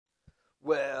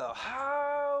Well,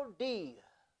 howdy.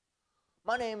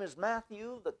 My name is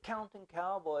Matthew, the Counting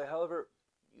Cowboy. However,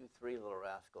 you three little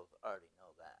rascals already know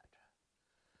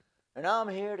that. And I'm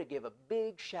here to give a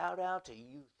big shout out to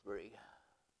you three.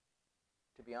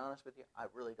 To be honest with you, I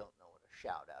really don't know what a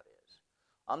shout out is.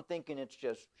 I'm thinking it's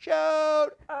just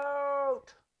shout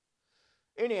out.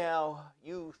 Anyhow,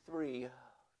 you three,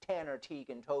 Tanner,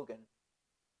 Tegan, Togan.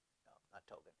 No, not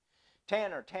Togan.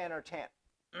 Tanner. Not Tanner.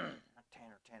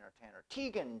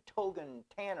 Tegan, Togan,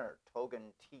 Tanner.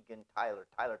 Togan, Tegan, Tyler.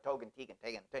 Togan, Tegan.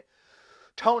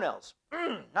 Toenails.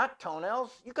 Not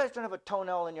toenails. You guys don't have a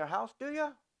toenail in your house, do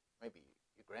you? Maybe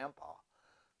your grandpa.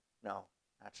 No,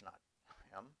 that's not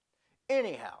him.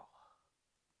 Anyhow,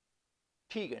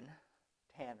 Tegan,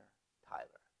 Tanner, Tyler.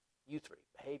 You three,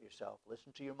 behave yourself.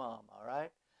 Listen to your mom, all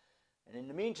right? And in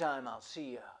the meantime, I'll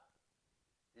see you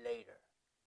later.